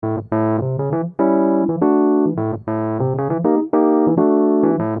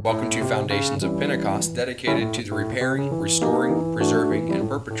to Foundations of Pentecost, dedicated to the repairing, restoring, preserving, and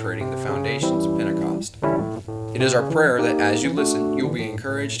perpetuating the foundations of Pentecost. It is our prayer that as you listen, you will be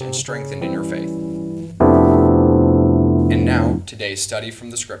encouraged and strengthened in your faith. And now, today's study from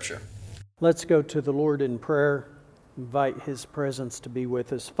the Scripture. Let's go to the Lord in prayer. Invite His presence to be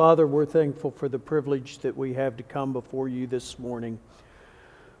with us. Father, we're thankful for the privilege that we have to come before you this morning.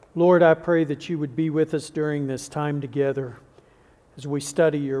 Lord, I pray that you would be with us during this time together as we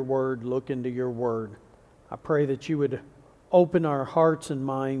study your word, look into your word. I pray that you would open our hearts and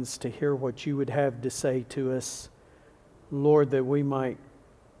minds to hear what you would have to say to us. Lord, that we might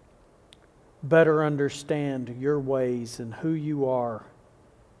better understand your ways and who you are,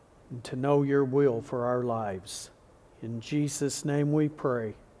 and to know your will for our lives. In Jesus' name we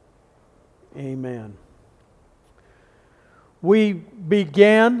pray. Amen. We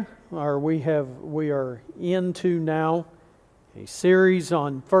are into now a series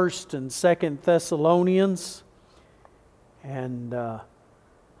on 1st and 2nd Thessalonians, and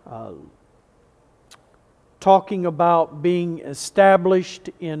talking about being established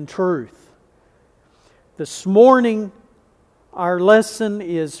in truth. This morning, our lesson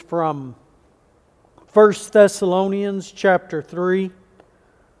is from 1 Thessalonians chapter 3.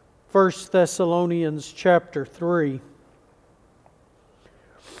 1 Thessalonians chapter 3.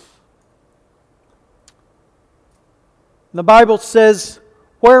 The Bible says,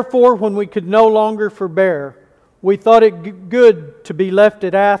 "Wherefore, when we could no longer forbear, we thought it good to be left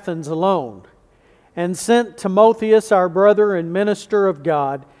at Athens alone, and sent Timotheus, our brother and minister of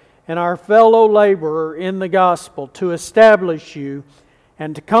God, and our fellow laborer in the gospel, to establish you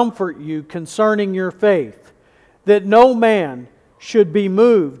and to comfort you concerning your faith, that no man should be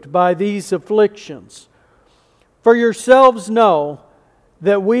moved by these afflictions. For yourselves know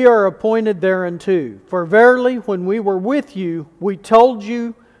that we are appointed thereunto. For verily, when we were with you, we told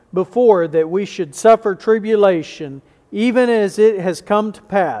you before that we should suffer tribulation, even as it has come to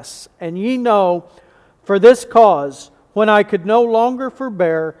pass. And ye know, for this cause, when I could no longer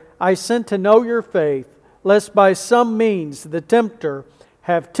forbear, I sent to know your faith, lest by some means the tempter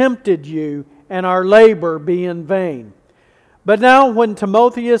have tempted you, and our labor be in vain. But now when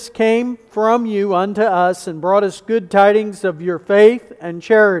Timotheus came from you unto us, and brought us good tidings of your faith and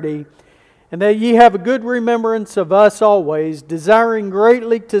charity, and that ye have a good remembrance of us always, desiring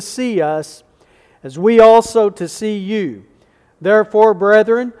greatly to see us, as we also to see you. Therefore,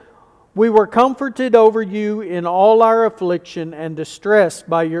 brethren, we were comforted over you in all our affliction and distress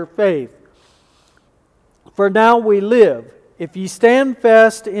by your faith. For now we live, if ye stand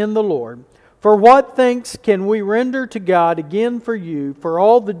fast in the Lord. For what thanks can we render to God again for you, for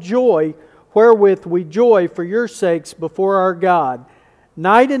all the joy wherewith we joy for your sakes before our God,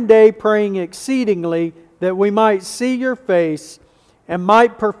 night and day praying exceedingly that we might see your face and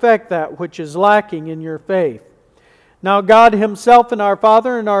might perfect that which is lacking in your faith. Now God Himself and our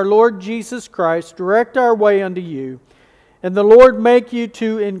Father and our Lord Jesus Christ direct our way unto you, and the Lord make you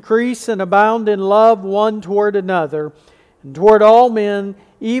to increase and abound in love one toward another, and toward all men,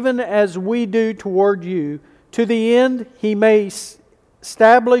 even as we do toward you, to the end He may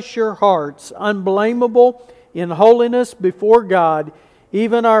establish your hearts unblameable in holiness before God,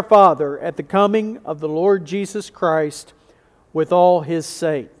 even our Father, at the coming of the Lord Jesus Christ with all His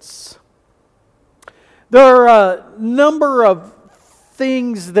saints." There are a number of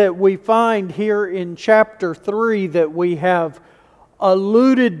things that we find here in chapter 3 that we have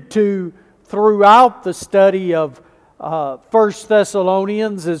alluded to throughout the study of 1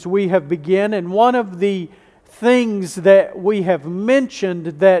 Thessalonians as we have begun. And one of the things that we have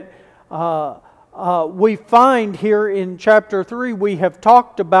mentioned that we find here in chapter 3, we have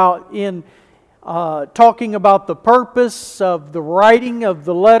talked about in talking about the purpose of the writing of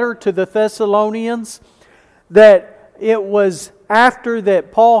the letter to the Thessalonians, that it was after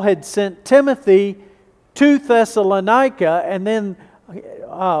that Paul had sent Timothy to Thessalonica, and then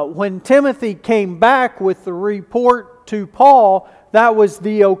when Timothy came back with the report to Paul, that was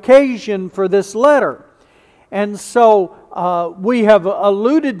the occasion for this letter. And so we have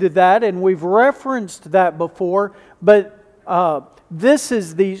alluded to that, and we've referenced that before, but this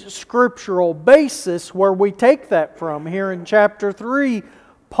is the scriptural basis where we take that from. Here in chapter 3,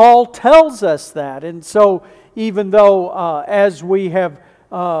 Paul tells us that. And so even though as we have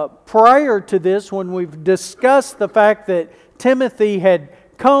prior to this, when we've discussed the fact that Timothy had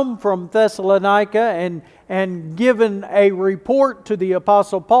come from Thessalonica and given a report to the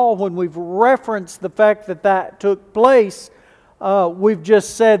Apostle Paul, when we've referenced the fact that that took place, we've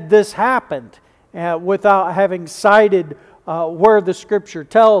just said this happened without having cited where the Scripture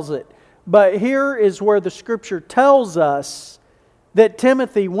tells it. But here is where the Scripture tells us that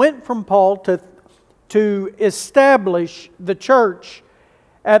Timothy went from Paul to establish the church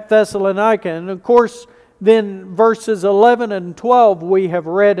at Thessalonica. And of course, then verses 11 and 12 we have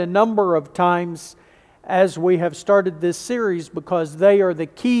read a number of times as we have started this series, because they are the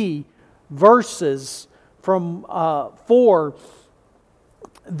key verses for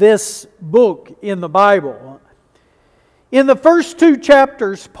this book in the Bible. In the first 2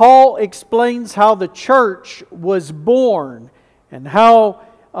 chapters, Paul explains how the church was born and how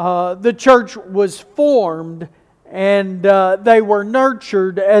the church was formed, and they were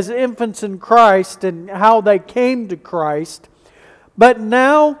nurtured as infants in Christ, and how they came to Christ. But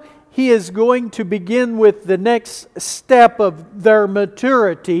now he is going to begin with the next step of their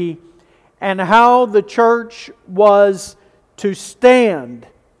maturity and how the church was to stand.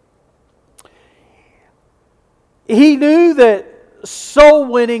 He knew that soul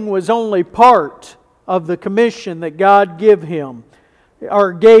winning was only part of the commission that God gave him.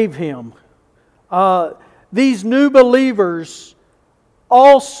 These new believers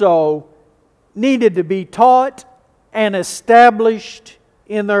also needed to be taught and established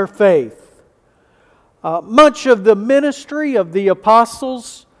in their faith. Much of the ministry of the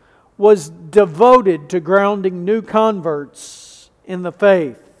apostles was devoted to grounding new converts in the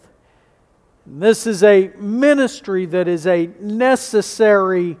faith. This is a ministry that is a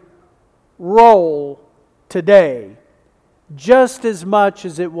necessary role today, just as much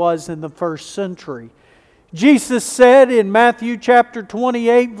as it was in the first century. Jesus said in Matthew chapter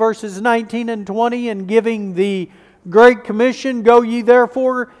 28, verses 19 and 20, in giving the Great Commission, "Go ye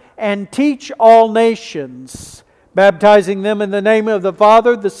therefore and teach all nations, baptizing them in the name of the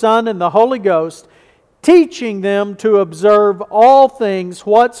Father, the Son, and the Holy Ghost, teaching them to observe all things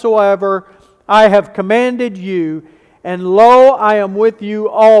whatsoever I have commanded you, and lo, I am with you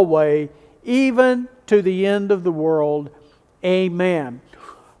always, even to the end of the world. Amen."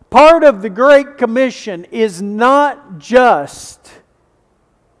 Part of the Great Commission is not just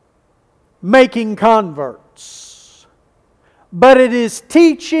making converts, but it is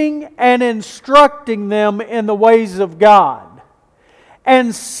teaching and instructing them in the ways of God.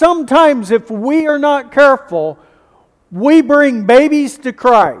 And sometimes, if we are not careful, we bring babies to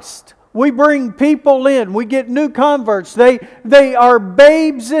Christ. We bring people in. We get new converts. They are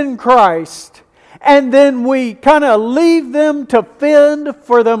babes in Christ. And then we kind of leave them to fend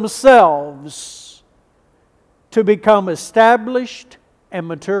for themselves to become established and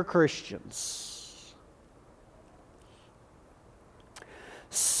mature Christians.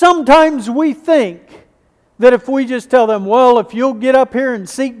 Sometimes we think that if we just tell them, well, if you'll get up here and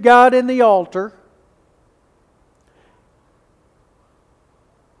seek God in the altar,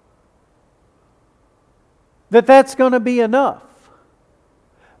 that's going to be enough.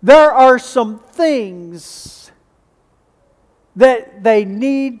 There are some things that they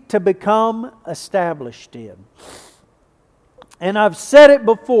need to become established in. And I've said it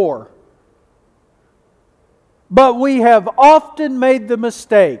before, but we have often made the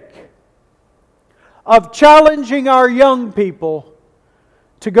mistake of challenging our young people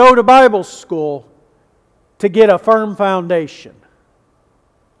to go to Bible school to get a firm foundation.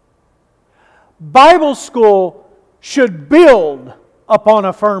 Bible school should build upon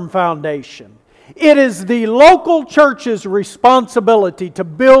a firm foundation. It is the local church's responsibility to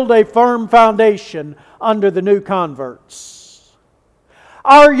build a firm foundation under the new converts.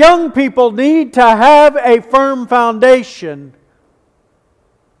 Our young people need to have a firm foundation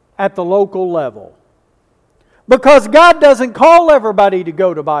at the local level, because God doesn't call everybody to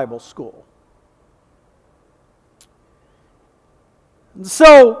go to Bible school.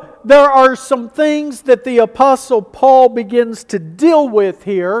 So there are some things that the Apostle Paul begins to deal with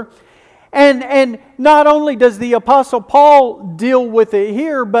here. And not only does the Apostle Paul deal with it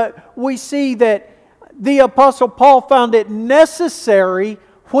here, but we see that the Apostle Paul found it necessary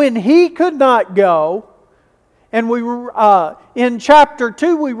when he could not go. And in chapter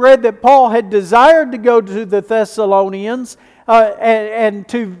 2 we read that Paul had desired to go to the Thessalonians and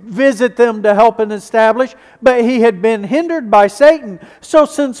to visit them to help and establish, but he had been hindered by Satan. So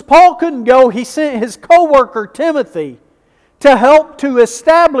since Paul couldn't go, he sent his co-worker Timothy to help to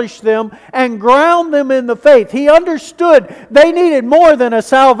establish them and ground them in the faith. He understood they needed more than a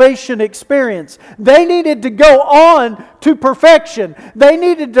salvation experience. They needed to go on to perfection. They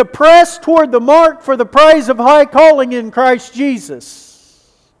needed to press toward the mark for the prize of high calling in Christ Jesus.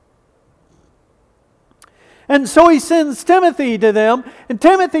 And so he sends Timothy to them, and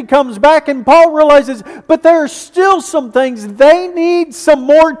Timothy comes back, and Paul realizes, but there are still some things they need some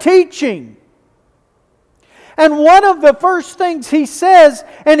more teaching. And one of the first things he says,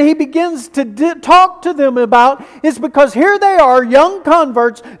 and he begins to talk to them about, is because here they are, young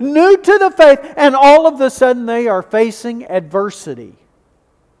converts, new to the faith, and all of a sudden they are facing adversity.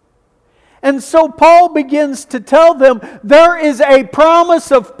 And so Paul begins to tell them there is a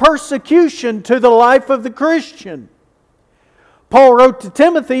promise of persecution to the life of the Christian. Paul wrote to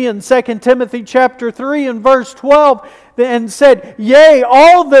Timothy in 2 Timothy chapter 3 and verse 12 and said, "Yea,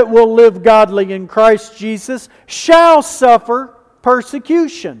 all that will live godly in Christ Jesus shall suffer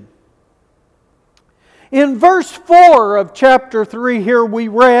persecution." In verse 4 of chapter 3 here we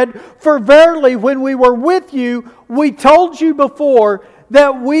read, "For verily when we were with you, we told you before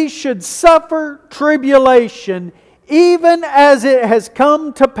that we should suffer tribulation, even as it has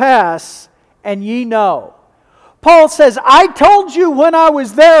come to pass, and ye know." Paul says, I told you when I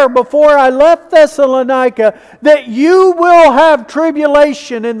was there before I left Thessalonica that you will have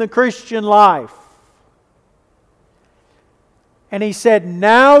tribulation in the Christian life. And he said,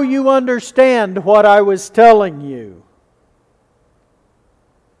 now you understand what I was telling you.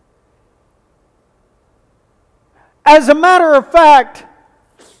 As a matter of fact,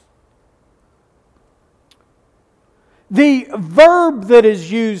 the verb that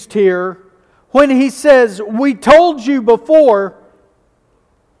is used here, when he says, we told you before,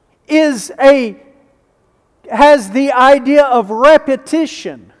 has the idea of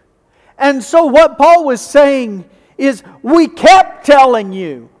repetition. And so what Paul was saying is, we kept telling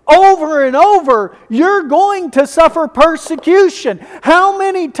you over and over, you're going to suffer persecution. How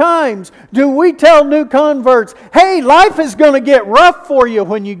many times do we tell new converts, hey, life is going to get rough for you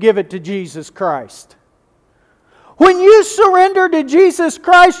when you give it to Jesus Christ? When you surrender to Jesus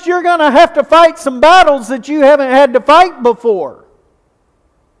Christ, you're going to have to fight some battles that you haven't had to fight before.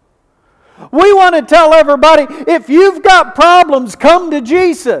 We want to tell everybody, if you've got problems, come to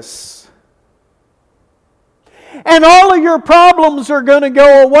Jesus. And all of your problems are going to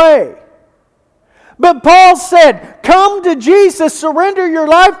go away. But Paul said, come to Jesus, surrender your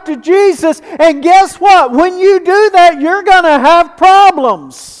life to Jesus, and guess what? When you do that, you're going to have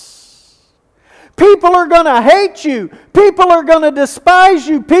problems. People are going to hate you. People are going to despise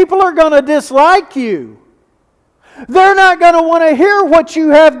you. People are going to dislike you. They're not going to want to hear what you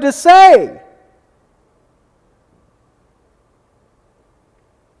have to say.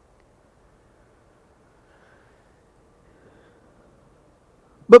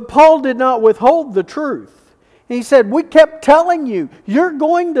 But Paul did not withhold the truth. He said, we kept telling you, you're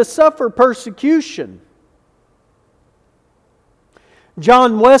going to suffer persecution.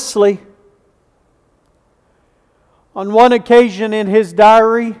 John Wesley, on one occasion in his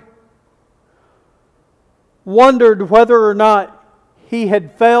diary, wondered whether or not he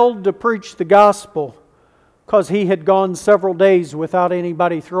had failed to preach the gospel because he had gone several days without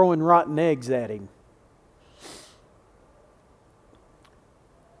anybody throwing rotten eggs at him.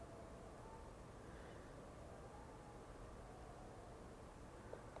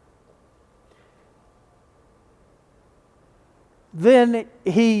 Then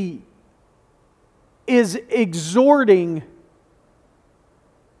he is exhorting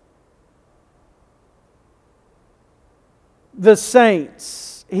the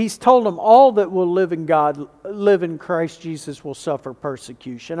saints. He's told them all that will live in Christ Jesus will suffer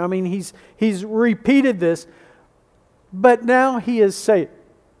persecution. I mean, he's repeated this, but now he is saying,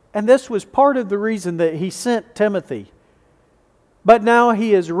 and this was part of the reason that he sent Timothy, but now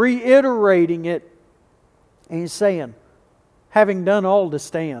he is reiterating it, and he's saying, having done all to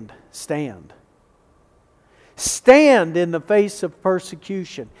stand, stand. Stand in the face of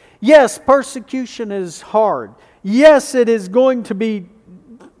persecution. Yes, persecution is hard. Yes, it is going to be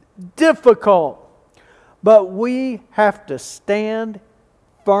difficult. But we have to stand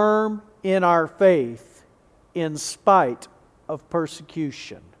firm in our faith in spite of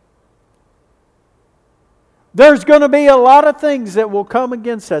persecution. There's going to be a lot of things that will come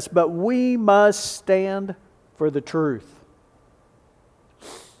against us, but we must stand for the truth.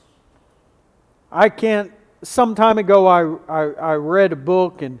 Some time ago I read a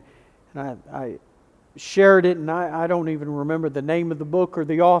book and I shared it, and I don't even remember the name of the book or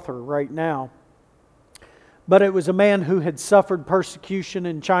the author right now. But it was a man who had suffered persecution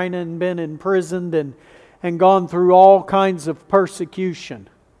in China and been imprisoned and gone through all kinds of persecution.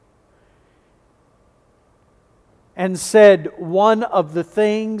 And said one of the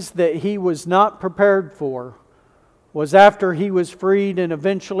things that he was not prepared for was after he was freed and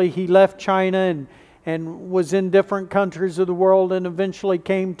eventually he left China and was in different countries of the world and eventually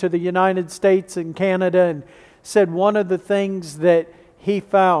came to the United States and Canada, and said one of the things that he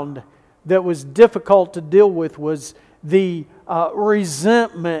found that was difficult to deal with was the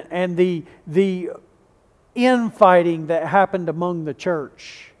resentment and the infighting that happened among the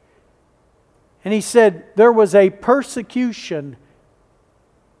church. And he said there was a persecution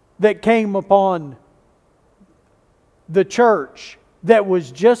that came upon the church that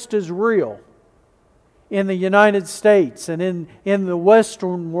was just as real in the United States and in the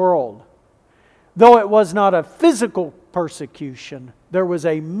Western world. Though it was not a physical persecution, there was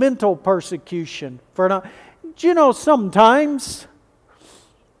a mental persecution. Do you know, sometimes,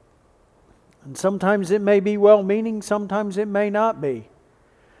 and sometimes it may be well-meaning, sometimes it may not be,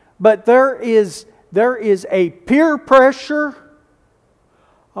 but there is a peer pressure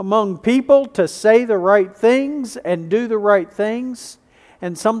among people to say the right things and do the right things.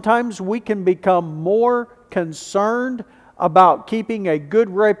 And sometimes we can become more concerned about keeping a good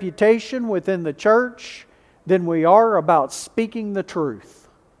reputation within the church than we are about speaking the truth.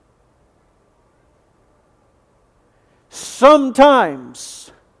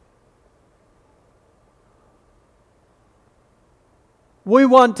 Sometimes we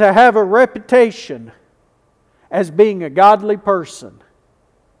want to have a reputation as being a godly person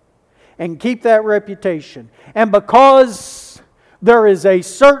and keep that reputation. And because there is a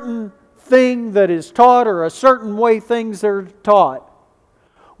certain thing that is taught or a certain way things are taught,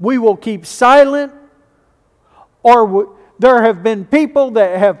 we will keep silent, or there have been people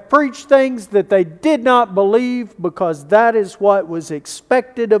that have preached things that they did not believe because that is what was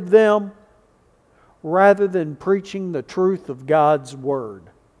expected of them, rather than preaching the truth of God's Word.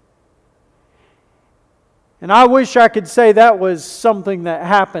 And I wish I could say that was something that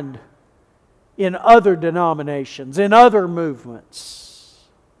happened in other denominations, in other movements.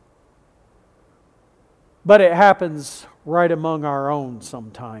 But it happens right among our own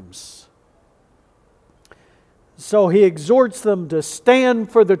sometimes. So he exhorts them to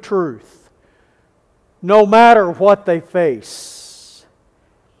stand for the truth, no matter what they face.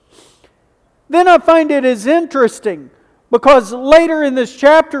 Then I find it is interesting, because later in this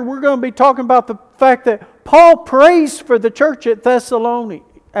chapter we're going to be talking about the fact that Paul prays for the church at Thessalonica.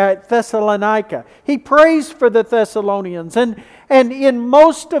 He prays for the Thessalonians. And in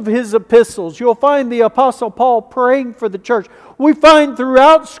most of his epistles, you'll find the Apostle Paul praying for the church. We find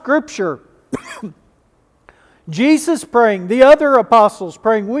throughout Scripture Jesus praying, the other apostles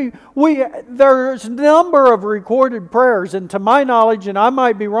praying. There's a number of recorded prayers, and to my knowledge, and I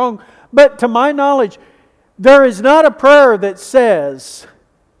might be wrong, but to my knowledge, there is not a prayer that says,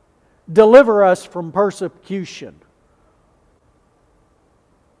 "Deliver us from persecution."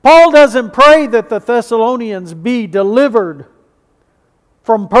 Paul doesn't pray that the Thessalonians be delivered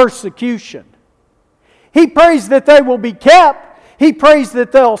from persecution. He prays that they will be kept. He prays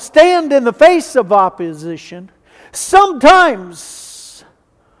that they'll stand in the face of opposition. Sometimes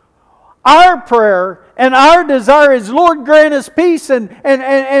our prayer and our desire is, Lord, grant us peace,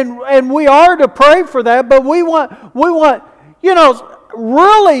 and we are to pray for that, but we want,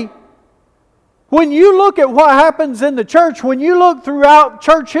 really, when you look at what happens in the church, when you look throughout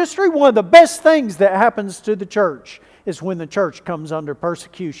church history, one of the best things that happens to the church is when the church comes under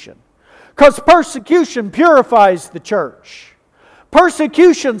persecution. Because persecution purifies the church.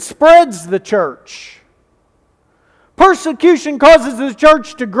 Persecution spreads the church. Persecution causes the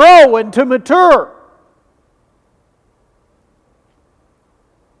church to grow and to mature.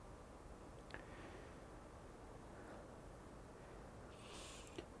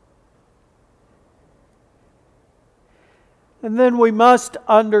 And then we must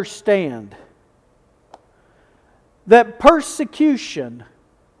understand that persecution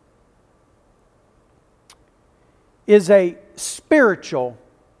is a spiritual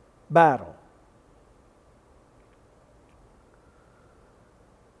battle.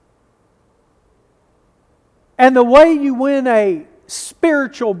 And the way you win a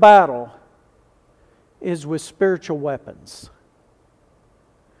spiritual battle is with spiritual weapons.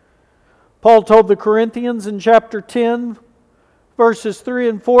 Paul told the Corinthians in chapter 10, verses 3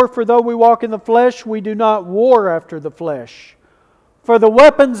 and 4, "For though we walk in the flesh, we do not war after the flesh. For the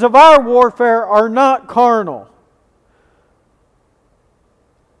weapons of our warfare are not carnal,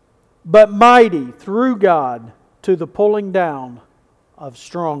 but mighty through God to the pulling down of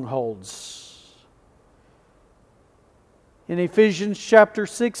strongholds." In Ephesians chapter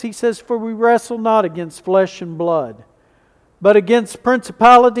 6, he says, "For we wrestle not against flesh and blood, but against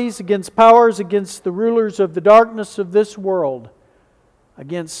principalities, against powers, against the rulers of the darkness of this world,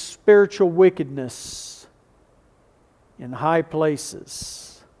 against spiritual wickedness in high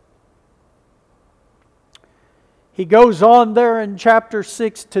places." He goes on there in chapter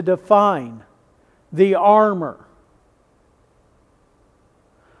 6 to define the armor.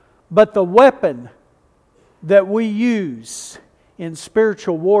 But the weapon that we use in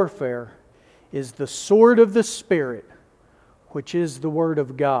spiritual warfare is the sword of the Spirit, which is the Word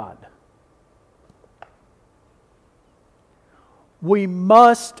of God. We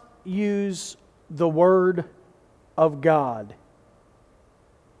must use the Word of God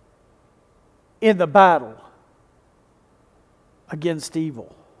in the battle against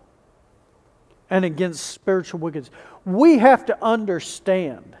evil and against spiritual wickedness. We have to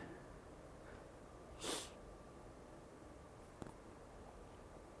understand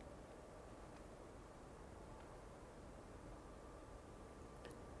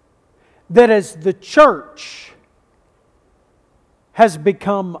that as the church has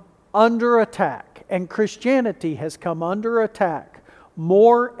become under attack and Christianity has come under attack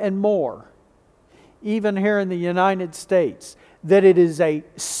more and more, even here in the United States, that it is a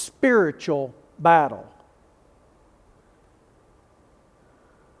spiritual battle.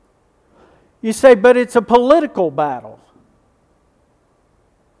 You say, but it's a political battle.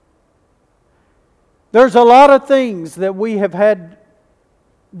 There's a lot of things that we have had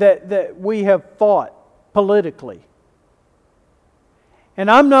that we have fought politically.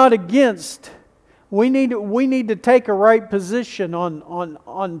 And I'm not against. We need to take a right position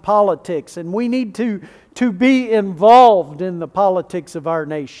on politics, and we need to be involved in the politics of our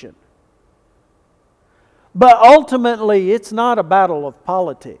nation. But ultimately, it's not a battle of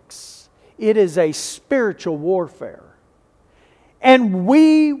politics. It is a spiritual warfare. And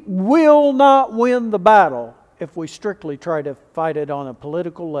we will not win the battle if we strictly try to fight it on a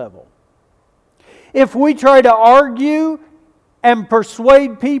political level. If we try to argue and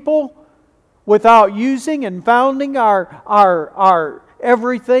persuade people without using and founding our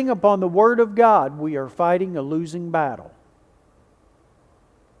everything upon the Word of God, we are fighting a losing battle.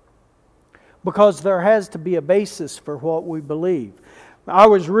 Because there has to be a basis for what we believe. I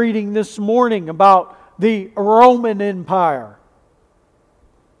was reading this morning about the Roman Empire.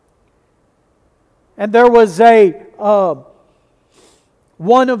 And there was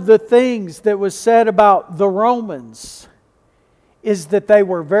one of the things that was said about the Romans is that they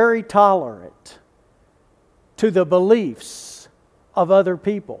were very tolerant to the beliefs of other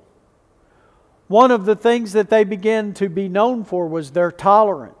people. One of the things that they began to be known for was their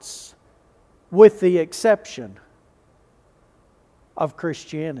tolerance, with the exception of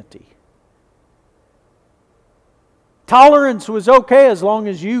Christianity. Tolerance was okay as long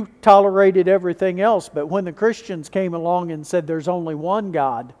as you tolerated everything else, but when the Christians came along and said there's only one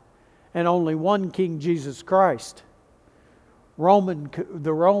God and only one King Jesus Christ, the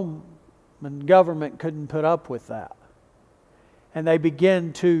Roman government couldn't put up with that. And they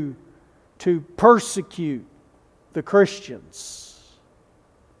began to persecute the Christians.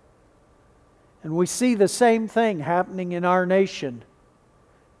 And we see the same thing happening in our nation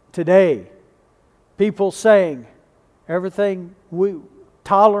today. People saying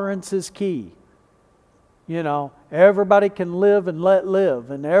tolerance is key. You know, everybody can live and let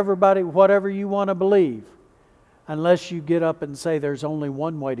live, and everybody, whatever you want to believe, unless you get up and say there's only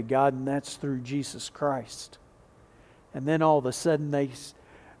one way to God, and that's through Jesus Christ. And then all of a sudden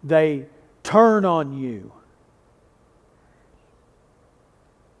they turn on you.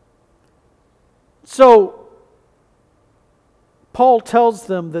 So, Paul tells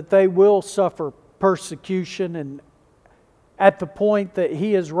them that they will suffer persecution, and at the point that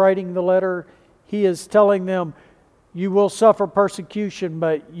he is writing the letter, he is telling them, you will suffer persecution,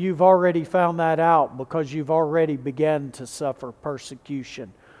 but you've already found that out because you've already begun to suffer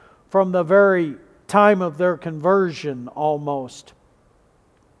persecution from the very time of their conversion almost.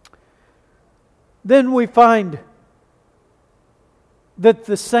 Then we find that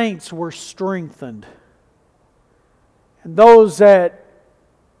the saints were strengthened. And those at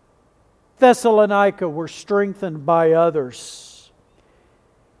Thessalonica were strengthened by others.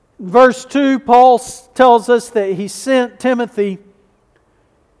 In verse 2, Paul tells us that he sent Timothy,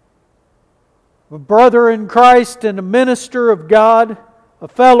 a brother in Christ and a minister of God, a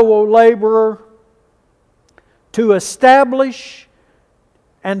fellow laborer, to establish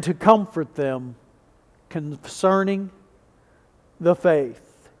and to comfort them concerning the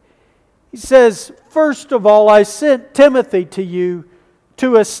faith. He says, first of all, I sent Timothy to you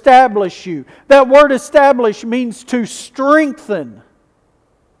to establish you. That word establish means to strengthen,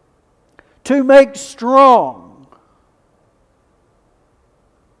 to make strong.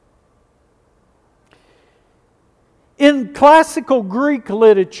 In classical Greek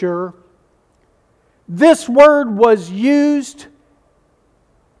literature, this word was used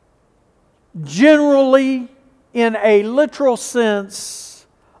generally in a literal sense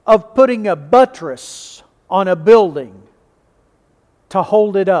of putting a buttress on a building to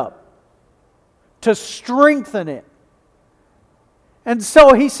hold it up, to strengthen it. And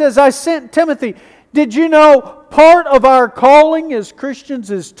so he says, I sent Timothy. Did you know part of our calling as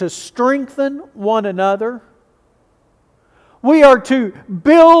Christians is to strengthen one another? We are to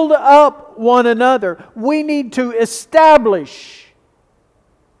build up one another. We need to establish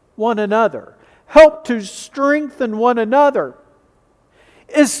one another. Help to strengthen one another.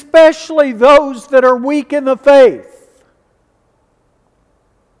 Especially those that are weak in the faith.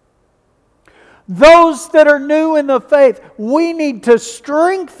 Those that are new in the faith. We need to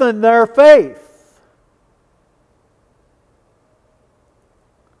strengthen their faith.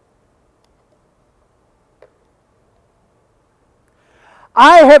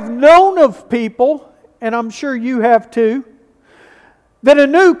 I have known of people, and I'm sure you have too, that a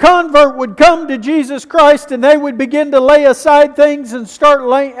new convert would come to Jesus Christ and they would begin to lay aside things and start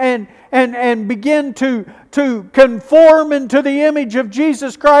and begin to conform into the image of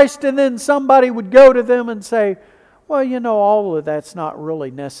Jesus Christ, and then somebody would go to them and say, well, you know, all of that's not really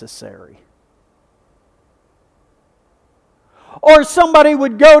necessary. Or somebody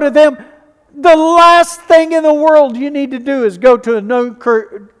would go to them, the last thing in the world you need to do is go to a new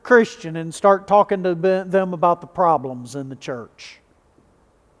Christian and start talking to them about the problems in the church.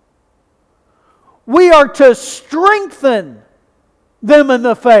 We are to strengthen them in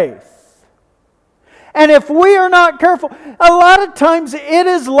the faith. And if we are not careful, a lot of times it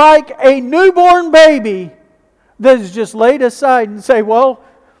is like a newborn baby that is just laid aside and say, well,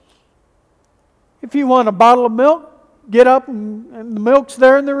 if you want a bottle of milk, get up and the milk's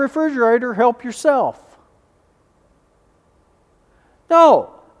there in the refrigerator, help yourself.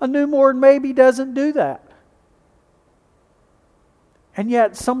 No, a newborn baby doesn't do that. And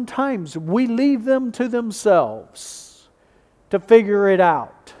yet sometimes we leave them to themselves to figure it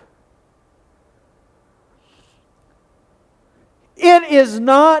out. It is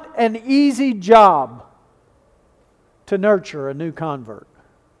not an easy job to nurture a new convert.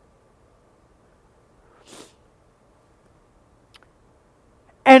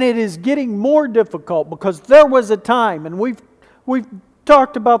 And it is getting more difficult because there was a time, and we've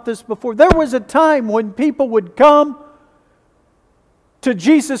talked about this before, there was a time when people would come to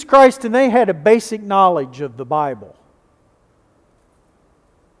Jesus Christ and they had a basic knowledge of the Bible.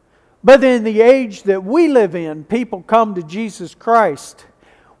 But in the age that we live in, people come to Jesus Christ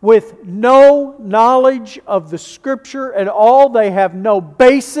with no knowledge of the Scripture at all. They have no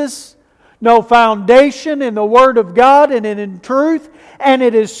basis, no foundation in the Word of God and in truth, and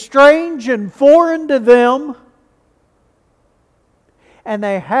it is strange and foreign to them, and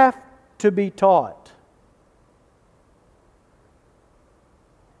they have to be taught.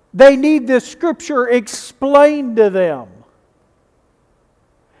 They need the Scripture explained to them.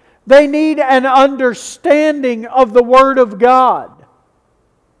 They need an understanding of the Word of God.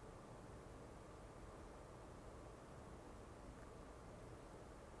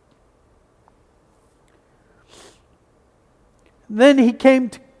 Then He came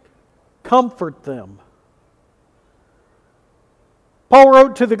to comfort them. Paul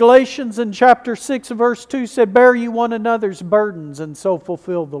wrote to the Galatians in chapter 6 verse 2, said, bear ye one another's burdens and so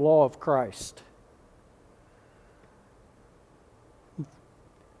fulfill the law of Christ.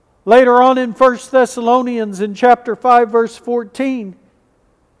 Later on in 1 Thessalonians in chapter 5 verse 14,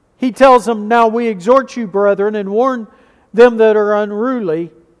 he tells them, now we exhort you, brethren, and warn them that are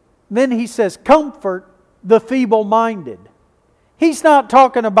unruly. Then he says, comfort the feeble-minded. He's not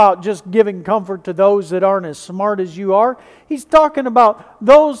talking about just giving comfort to those that aren't as smart as you are. He's talking about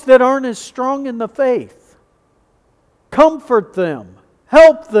those that aren't as strong in the faith. Comfort them.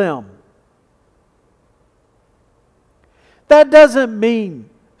 Help them. That doesn't mean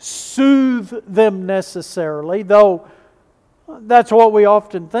soothe them necessarily, though that's what we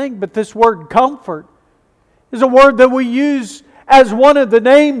often think. But this word comfort is a word that we use as one of the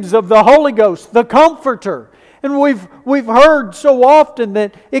names of the Holy Ghost, the Comforter. And we've heard so often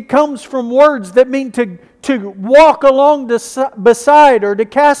that it comes from words that mean to walk along beside or to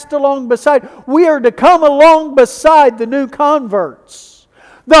cast along beside. We are to come along beside the new converts.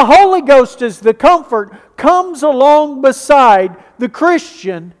 The Holy Ghost as the comfort comes along beside the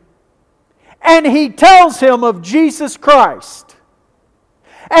Christian and He tells him of Jesus Christ.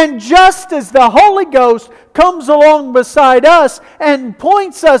 And just as the Holy Ghost comes along beside us and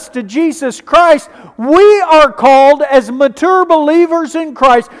points us to Jesus Christ, we are called as mature believers in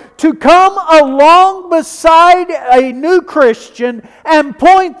Christ to come along beside a new Christian and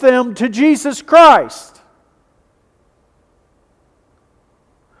point them to Jesus Christ.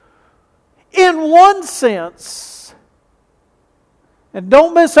 In one sense, and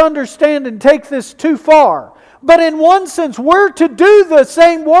don't misunderstand and take this too far, but in one sense, we're to do the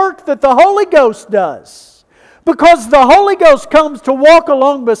same work that the Holy Ghost does. because the Holy Ghost comes to walk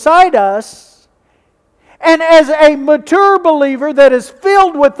along beside us. And as a mature believer that is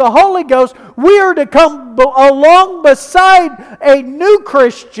filled with the Holy Ghost, we are to come along beside a new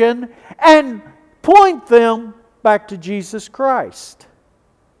Christian and point them back to Jesus Christ.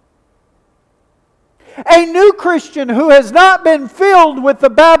 A new Christian who has not been filled with the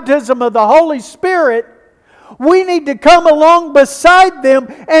baptism of the Holy Spirit, we need to come along beside them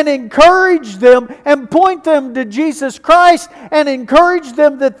and encourage them and point them to Jesus Christ and encourage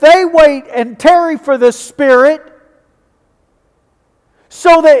them that they wait and tarry for the Spirit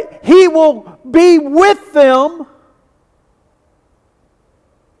so that He will be with them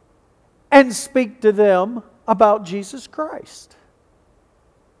and speak to them about Jesus Christ.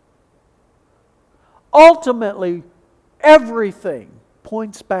 Ultimately, everything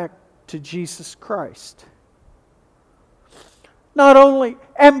points back to Jesus Christ. Not only,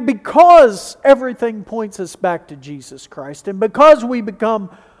 and because everything points us back to Jesus Christ, and because we go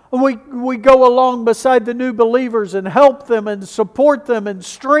along beside the new believers and help them and support them and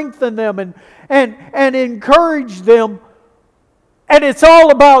strengthen them and encourage them, and it's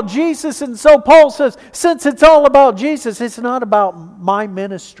all about Jesus. And so Paul says, since it's all about Jesus, it's not about my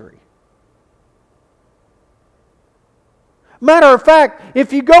ministry. Matter of fact,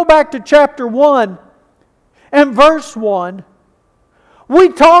 if you go back to chapter 1 and verse 1, we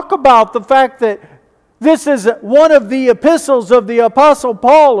talk about the fact that this is one of the epistles of the Apostle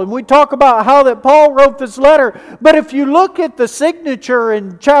Paul, and we talk about how that Paul wrote this letter. But if you look at the signature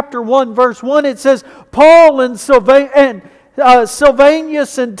in chapter 1, verse 1, it says, Paul and Silvanus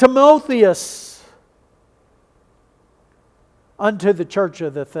and Timotheus unto the church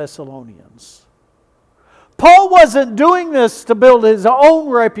of the Thessalonians. Paul wasn't doing this to build his own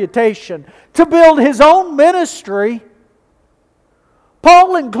reputation, to build his own ministry.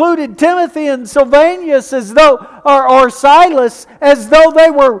 Paul included Timothy and Silvanus or Silas as though they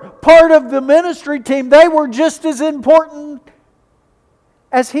were part of the ministry team. They were just as important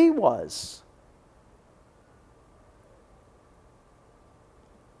as he was.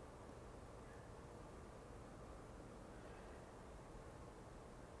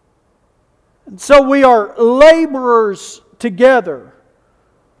 And so we are laborers together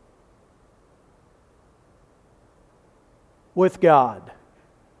with God.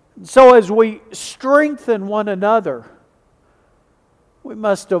 And so as we strengthen one another, we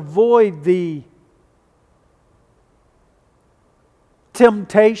must avoid the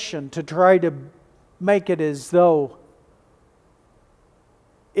temptation to try to make it as though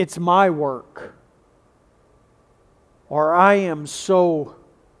it's my work, or I am so.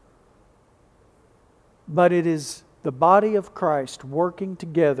 But it is the body of Christ working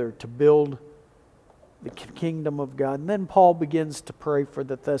together to build the kingdom of God. And then Paul begins to pray for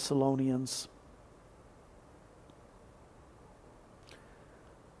the Thessalonians.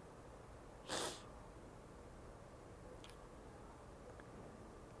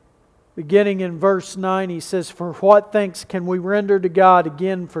 Beginning in verse 9, he says, "For what thanks can we render to God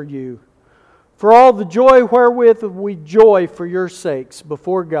again for you? For all the joy wherewith we joy for your sakes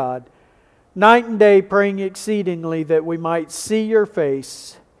before God, night and day praying exceedingly that we might see your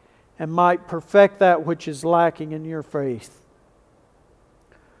face and might perfect that which is lacking in your faith."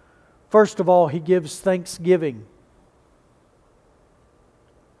 First of all, he gives thanksgiving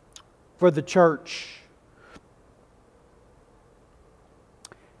for the church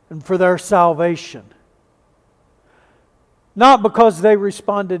and for their salvation. Not because they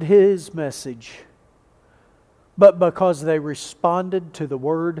responded to his message, but because they responded to the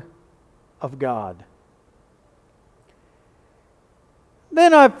Word of God.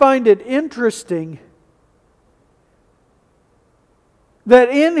 Then I find it interesting that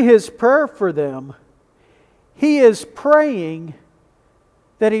in his prayer for them, he is praying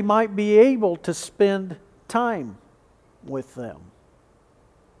that he might be able to spend time with them,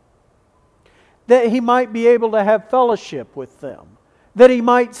 that he might be able to have fellowship with them, that he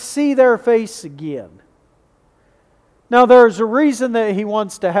might see their face again. Now, there's a reason that he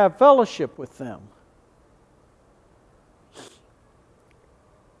wants to have fellowship with them.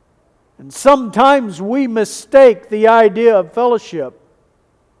 And sometimes we mistake the idea of fellowship.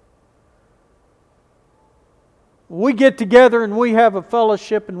 We get together and we have a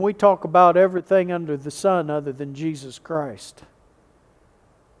fellowship and we talk about everything under the sun other than Jesus Christ.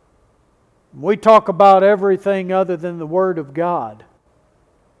 We talk about everything other than the Word of God.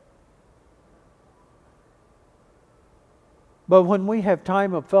 But when we have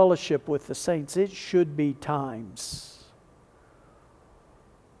time of fellowship with the saints, it should be times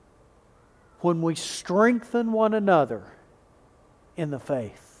when we strengthen one another in the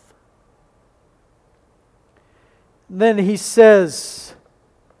faith. Then he says,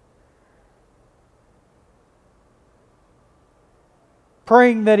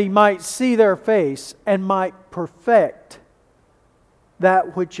 praying that he might see their face and might perfect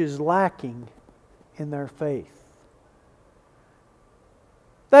that which is lacking in their faith.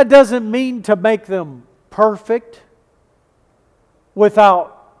 That doesn't mean to make them perfect,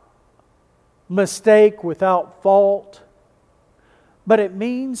 without mistake, without fault, but it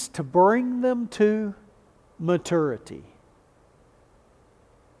means to bring them to maturity,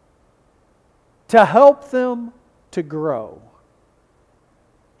 to help them to grow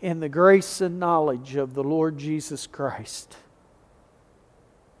in the grace and knowledge of the Lord Jesus Christ.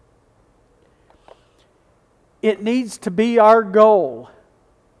 It needs to be our goal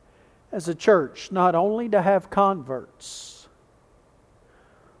as a church not only to have converts,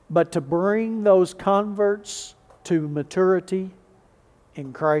 but to bring those converts to maturity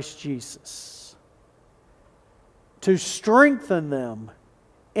in Christ Jesus. To strengthen them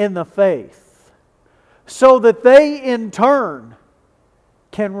in the faith, so that they in turn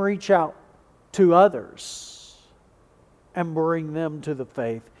can reach out to others and bring them to the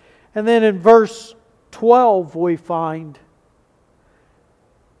faith. And then in verse 12 we find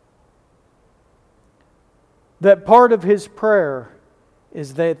that part of his prayer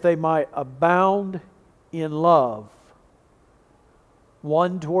is that they might abound in love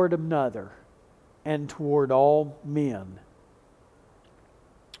one toward another and toward all men.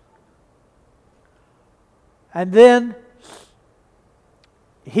 And then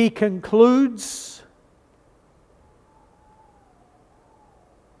he concludes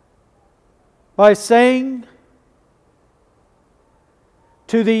by saying,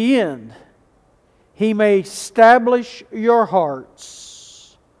 to the end, He may establish your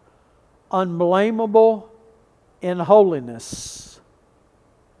hearts unblameable in holiness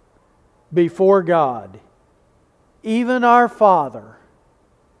before God, even our Father,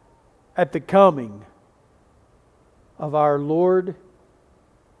 at the coming of our Lord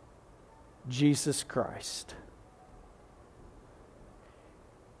Jesus Christ.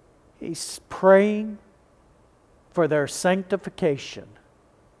 He's praying for their sanctification.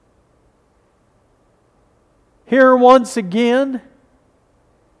 Here once again,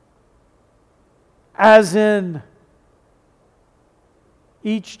 as in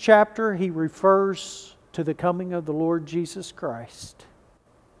each chapter, he refers to the coming of the Lord Jesus Christ.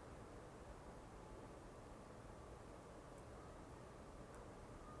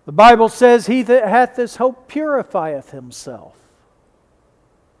 The Bible says, he that hath this hope purifieth himself.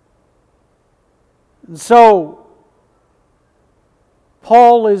 And so,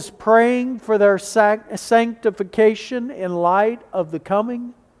 Paul is praying for their sanctification in light of the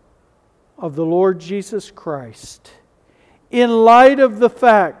coming of the Lord Jesus Christ. In light of the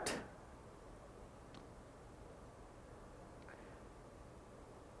fact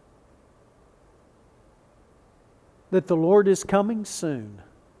that the Lord is coming soon,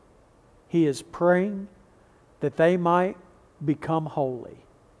 he is praying that they might become holy,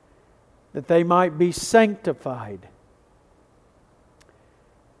 that they might be sanctified.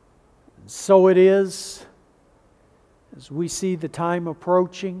 And so it is, as we see the time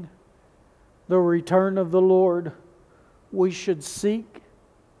approaching, the return of the Lord, we should seek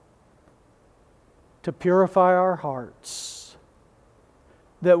to purify our hearts,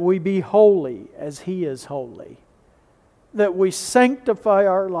 that we be holy as He is holy, that we sanctify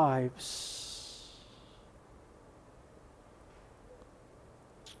our lives.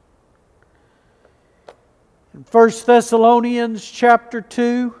 In 1 Thessalonians chapter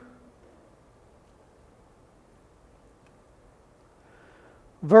 2,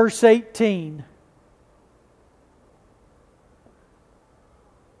 verse 18,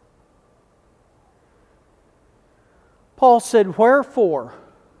 Paul said, "Wherefore,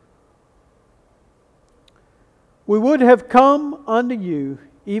 we would have come unto you,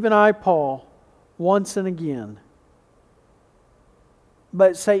 even I, Paul, once and again,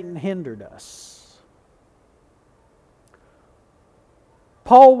 but Satan hindered us."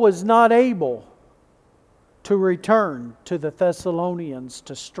 Paul was not able to return to the Thessalonians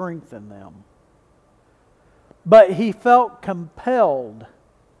to strengthen them, but he felt compelled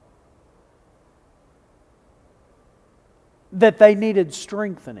that they needed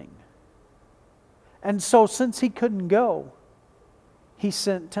strengthening. And so, since he couldn't go, he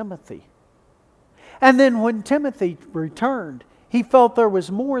sent Timothy. And then when Timothy returned, he felt there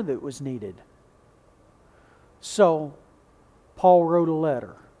was more that was needed. So, Paul wrote a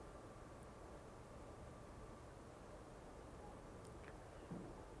letter.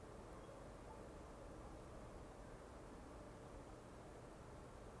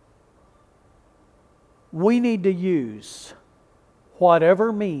 we need to use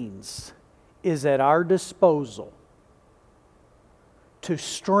whatever means is at our disposal to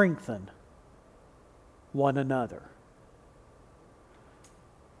strengthen one another.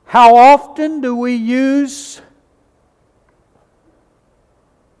 How often do we use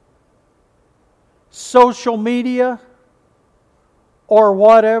social media or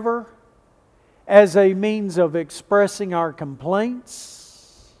whatever as a means of expressing our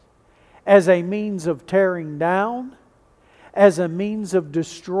complaints, as a means of tearing down, as a means of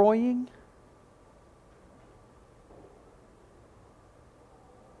destroying?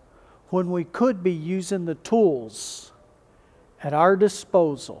 When we could be using the tools at our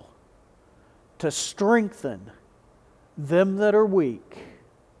disposal to strengthen them that are weak,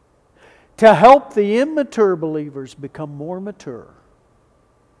 to help the immature believers become more mature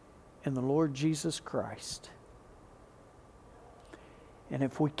in the Lord Jesus Christ. And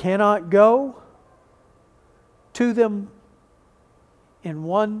if we cannot go to them in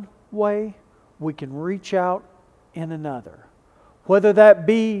one way, we can reach out in another. Whether that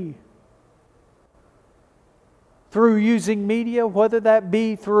be through using media, whether that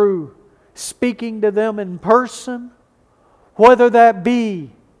be through speaking to them in person, whether that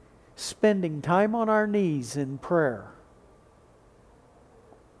be spending time on our knees in prayer.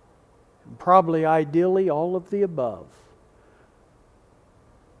 And probably ideally all of the above.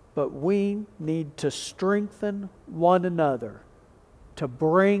 But we need to strengthen one another to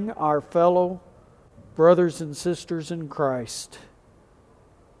bring our fellow brothers and sisters in Christ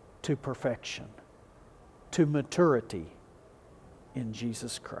to perfection, to maturity in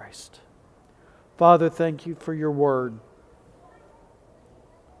Jesus Christ. Father, thank you for your word.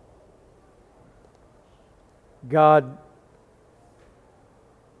 God,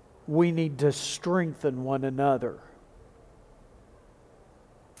 we need to strengthen one another.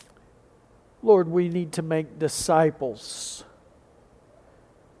 Lord, we need to make disciples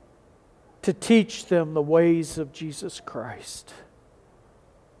to teach them the ways of Jesus Christ.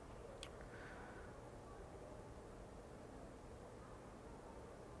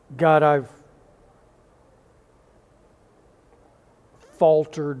 God, I've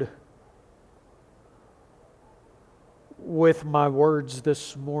faltered with my words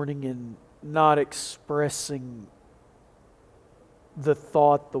this morning in not expressing the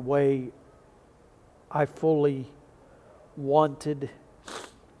thought the way I fully wanted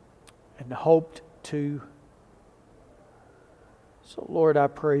and hoped to. So, Lord, I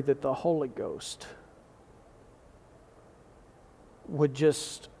pray that the Holy Ghost would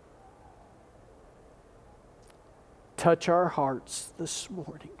just touch our hearts this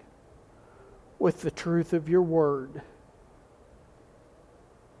morning with the truth of your word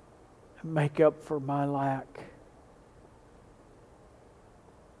and make up for my lack.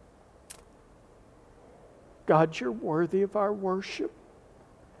 God, you're worthy of our worship.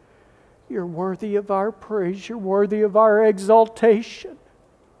 You're worthy of our praise. You're worthy of our exaltation.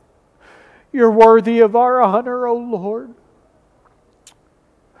 You're worthy of our honor, O Lord.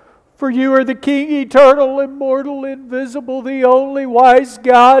 For you are the King, eternal, immortal, invisible, the only wise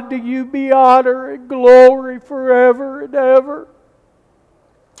God. To you be honor and glory forever and ever.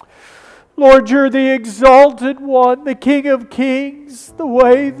 Lord, you're the exalted one, the King of kings, the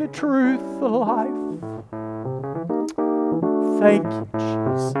way, the truth, the life. Thank you,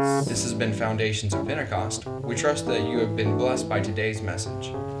 Jesus. This has been Foundations of Pentecost. We trust that you have been blessed by today's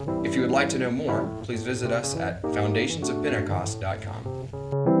message. If you would like to know more, please visit us at foundationsofpentecost.com.